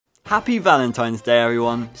Happy Valentine's Day,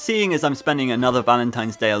 everyone. Seeing as I'm spending another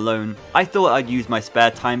Valentine's Day alone, I thought I'd use my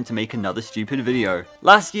spare time to make another stupid video.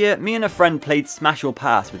 Last year, me and a friend played Smash or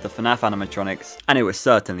Pass with the FNAF animatronics, and it was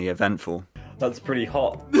certainly eventful. That's pretty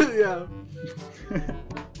hot. Yeah.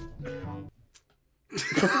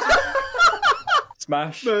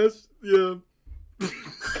 Smash. Smash, yeah.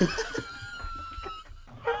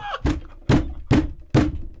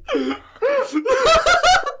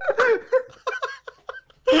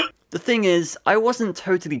 The thing is, I wasn't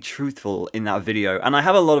totally truthful in that video, and I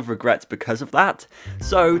have a lot of regrets because of that.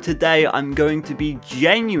 So today I'm going to be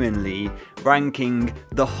genuinely ranking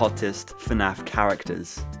the hottest FNAF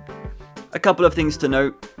characters. A couple of things to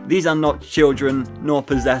note: these are not children, nor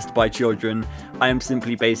possessed by children. I am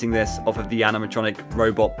simply basing this off of the animatronic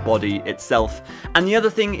robot body itself. And the other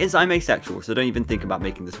thing is I'm asexual, so don't even think about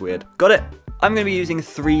making this weird. Got it? I'm going to be using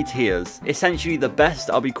 3 tiers. Essentially, the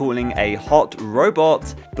best I'll be calling a hot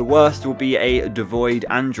robot, the worst will be a devoid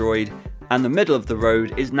android, and the middle of the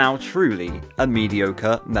road is now truly a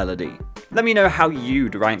mediocre melody. Let me know how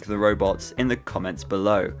you'd rank the robots in the comments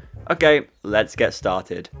below. Okay, let's get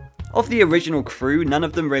started. Of the original crew, none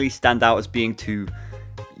of them really stand out as being too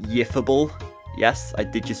yiffable. Yes, I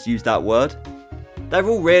did just use that word. They're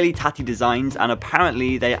all really tatty designs, and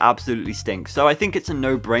apparently they absolutely stink, so I think it's a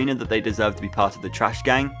no-brainer that they deserve to be part of the trash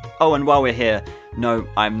gang. Oh, and while we're here, no,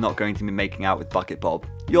 I'm not going to be making out with Bucket Bob.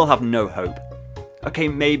 You'll have no hope. Okay,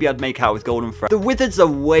 maybe I'd make out with Golden Freddy. The Wizards are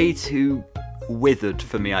way too withered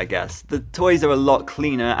for me, I guess. The toys are a lot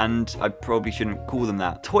cleaner, and I probably shouldn't call them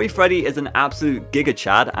that. Toy Freddy is an absolute Giga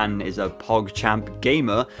Chad and is a PogChamp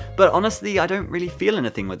gamer, but honestly, I don't really feel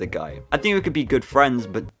anything with the guy. I think we could be good friends,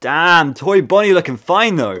 but damn, Toy Bonnie looking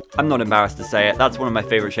fine though. I'm not embarrassed to say it, that's one of my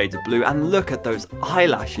favorite shades of blue, and look at those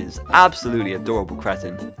eyelashes. Absolutely adorable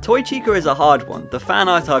cretin. Toy Chica is a hard one. The fan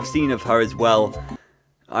art I've seen of her as well,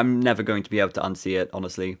 I'm never going to be able to unsee it,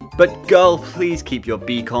 honestly. But girl, please keep your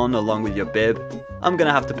beak on along with your bib. I'm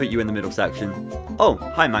gonna have to put you in the middle section. Oh,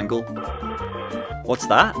 hi Mangle. What's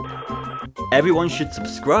that? Everyone should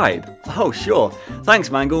subscribe. Oh, sure. Thanks,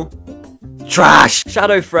 Mangle. Trash!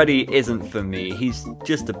 Shadow Freddy isn't for me. He's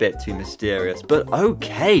just a bit too mysterious. But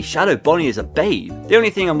okay, Shadow Bonnie is a babe. The only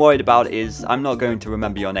thing I'm worried about is I'm not going to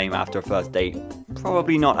remember your name after a first date.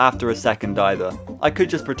 Probably not after a second either. I could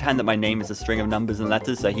just pretend that my name is a string of numbers and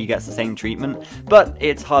letters so he gets the same treatment, but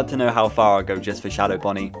it's hard to know how far I'll go just for Shadow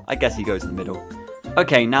Bonnie. I guess he goes in the middle.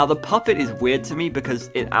 Okay, now the puppet is weird to me because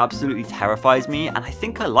it absolutely terrifies me, and I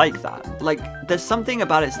think I like that. Like, there's something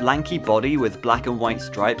about its lanky body with black and white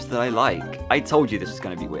stripes that I like. I told you this was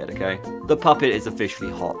going to be weird, okay? The puppet is officially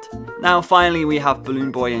hot. Now, finally, we have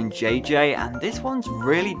Balloon Boy and JJ, and this one's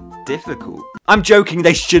really difficult. I'm joking,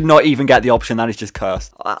 they should not even get the option, that is just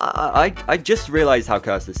cursed. I just realized how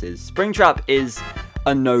cursed this is. Springtrap is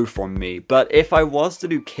a no from me, but if I was to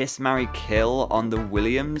do Kiss, Marry, Kill on the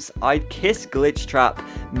Williams, I'd kiss Glitchtrap,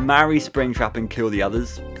 marry Springtrap, and kill the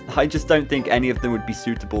others. I just don't think any of them would be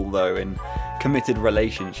suitable though in committed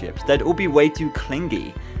relationships. They'd all be way too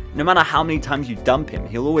clingy. No matter how many times you dump him,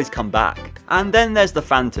 he'll always come back. And then there's the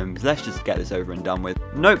Phantoms. Let's just get this over and done with.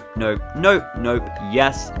 Nope, nope, nope, nope,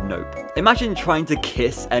 yes, nope. Imagine trying to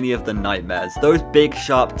kiss any of the Nightmares. Those big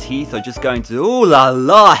sharp teeth are just going to, ooh la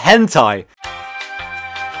la, hentai.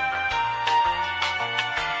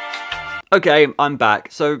 Okay, I'm back.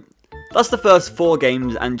 So that's the first 4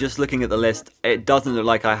 games, and just looking at the list, it doesn't look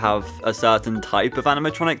like I have a certain type of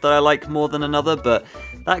animatronic that I like more than another, but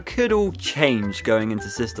that could all change going into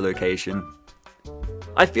Sister Location.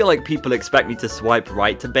 I feel like people expect me to swipe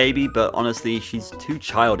right to Baby, but honestly, she's too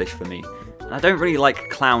childish for me. And I don't really like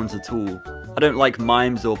clowns at all. I don't like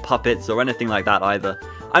mimes or puppets or anything like that either.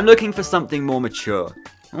 I'm looking for something more mature.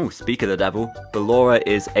 Oh, speak of the devil, Ballora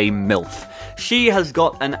is a MILF. She has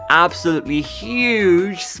got an absolutely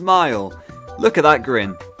huge smile. Look at that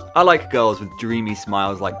grin. I like girls with dreamy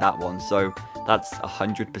smiles like that one, so that's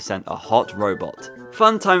 100% a hot robot.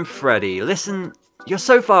 Funtime Freddy, listen, you're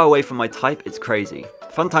so far away from my type, it's crazy.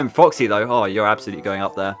 Funtime Foxy though, oh, you're absolutely going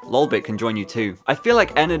up there. Lolbit can join you too. I feel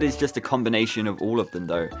like Ennard is just a combination of all of them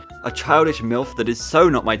though. A childish MILF that is so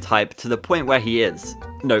not my type to the point where he is.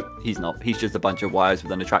 Nope, he's not. He's just a bunch of wires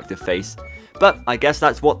with an attractive face. But I guess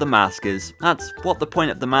that's what the mask is. That's what the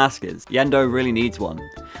point of the mask is. Yendo really needs one.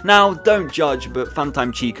 Now, don't judge, but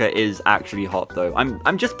Funtime Chica is actually hot though.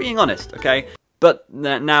 I'm just being honest, okay? But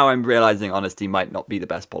now I'm realizing honesty might not be the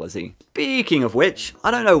best policy. Speaking of which, I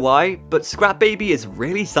don't know why, but Scrap Baby is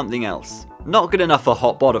really something else. Not good enough for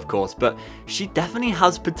Hot Bod, of course, but she definitely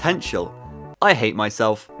has potential. I hate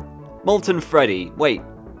myself. Molten Freddy, wait,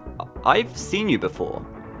 I've seen you before.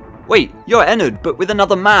 Wait, you're Ennard, but with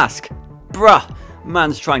another mask. Bruh,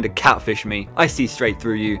 Man's trying to catfish me. I see straight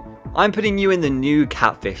through you. I'm putting you in the new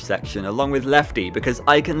catfish section along with Lefty because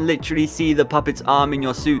I can literally see the puppet's arm in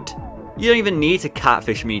your suit. You don't even need to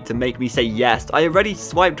catfish me to make me say yes. I already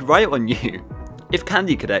swiped right on you. If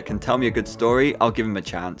Candy Cadet can tell me a good story, I'll give him a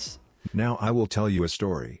chance. Now I will tell you a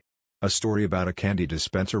story. A story about a candy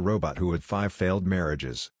dispenser robot who had 5 failed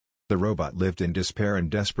marriages. The robot lived in despair and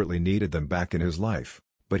desperately needed them back in his life,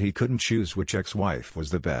 but he couldn't choose which ex-wife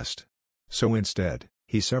was the best. So instead,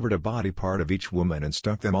 he severed a body part of each woman and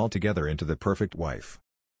stuck them all together into the perfect wife.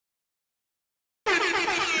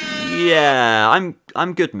 Yeah,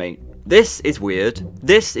 I'm good, mate. This is weird.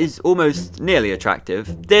 This is almost nearly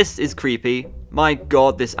attractive. This is creepy. My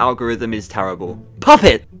god, this algorithm is terrible.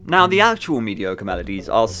 Puppet! Now, the actual mediocre melodies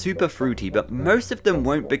are super fruity, but most of them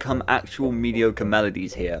won't become actual mediocre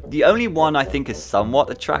melodies here. The only one I think is somewhat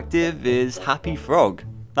attractive is Happy Frog.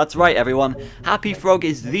 That's right, everyone. Happy Frog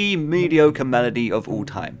is the mediocre melody of all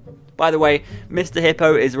time. By the way, Mr.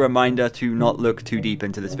 Hippo is a reminder to not look too deep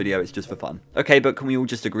into this video, it's just for fun. Okay, but can we all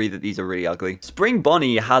just agree that these are really ugly? Spring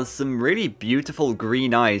Bonnie has some really beautiful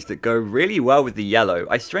green eyes that go really well with the yellow.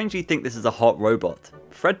 I strangely think this is a hot robot.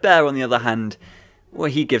 Fredbear, on the other hand, well,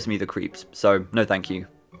 he gives me the creeps, so no thank you.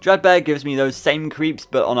 Dreadbear gives me those same creeps,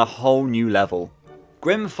 but on a whole new level.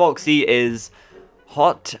 Grim Foxy is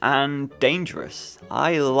hot and dangerous.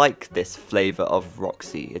 I like this flavor of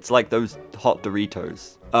Roxy. It's like those hot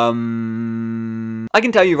Doritos. I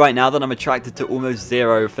can tell you right now that I'm attracted to almost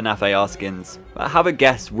 0 FNAF AR skins. Have a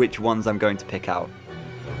guess which ones I'm going to pick out.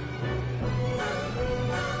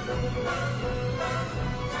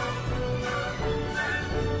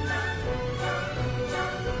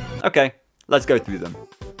 Okay, let's go through them.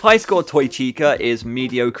 High score Toy Chica is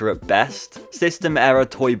mediocre at best. System error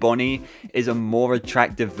Toy Bonnie is a more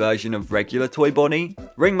attractive version of regular Toy Bonnie.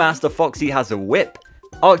 Ringmaster Foxy has a whip.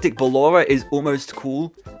 Arctic Ballora is almost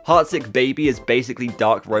cool. Heartsick Baby is basically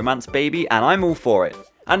Dark Romance Baby, and I'm all for it.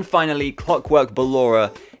 And finally, Clockwork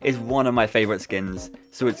Ballora is one of my favorite skins,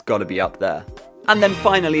 so it's gotta be up there. And then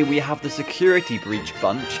finally, we have the Security Breach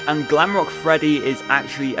bunch, and Glamrock Freddy is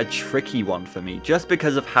actually a tricky one for me, just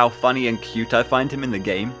because of how funny and cute I find him in the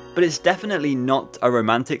game. But it's definitely not a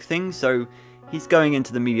romantic thing, so he's going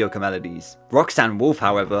into the mediocre melodies. Roxanne Wolf,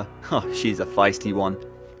 however, she's a feisty one.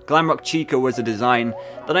 Glamrock Chica was a design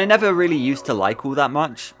that I never really used to like all that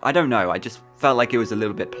much. I don't know, I just felt like it was a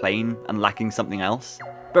little bit plain and lacking something else.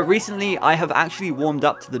 But recently, I have actually warmed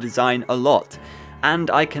up to the design a lot, and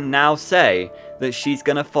I can now say that she's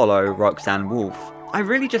gonna follow Roxanne Wolf. I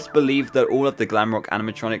really just believe that all of the Glamrock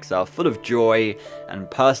animatronics are full of joy and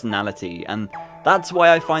personality, and that's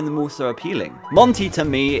why I find them all so appealing. Monty, to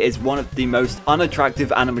me, is one of the most unattractive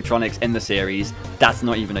animatronics in the series. That's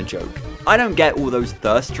not even a joke. I don't get all those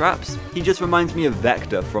thirst traps. He just reminds me of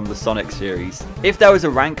Vector from the Sonic series. If there was a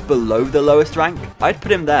rank below the lowest rank, I'd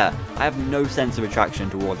put him there. I have no sense of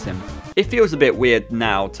attraction towards him. It feels a bit weird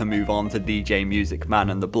now to move on to DJ Music Man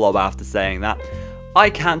and the Blob after saying that. I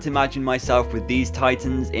can't imagine myself with these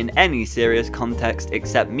titans in any serious context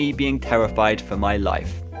except me being terrified for my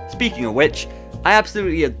life. Speaking of which, I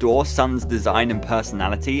absolutely adore Sun's design and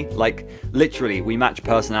personality, like literally we match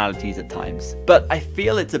personalities at times, but I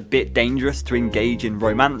feel it's a bit dangerous to engage in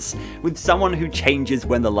romance with someone who changes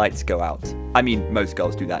when the lights go out. I mean, most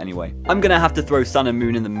girls do that anyway. I'm gonna have to throw Sun and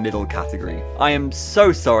Moon in the middle category. I am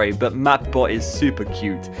so sorry, but Mapbot is super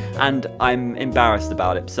cute, and I'm embarrassed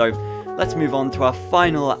about it, so let's move on to our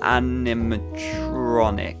final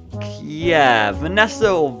animatronic. Yeah,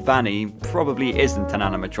 Vanessa or Vanny probably isn't an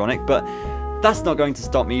animatronic, but that's not going to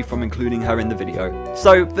stop me from including her in the video.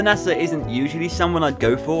 So, Vanessa isn't usually someone I'd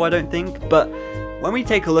go for, I don't think, but when we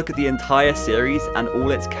take a look at the entire series and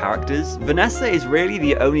all its characters, Vanessa is really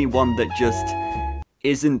the only one that just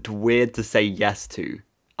isn't weird to say yes to.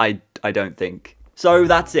 I don't think. So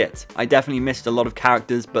that's it. I definitely missed a lot of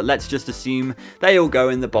characters, but let's just assume they all go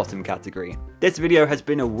in the bottom category. This video has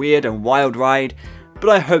been a weird and wild ride,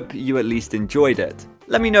 but I hope you at least enjoyed it.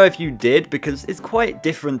 Let me know if you did, because it's quite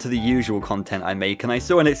different to the usual content I make, and I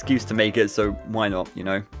saw an excuse to make it, so why not, you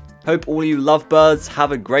know? Hope all you lovebirds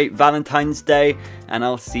have a great Valentine's Day, and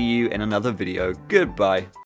I'll see you in another video. Goodbye.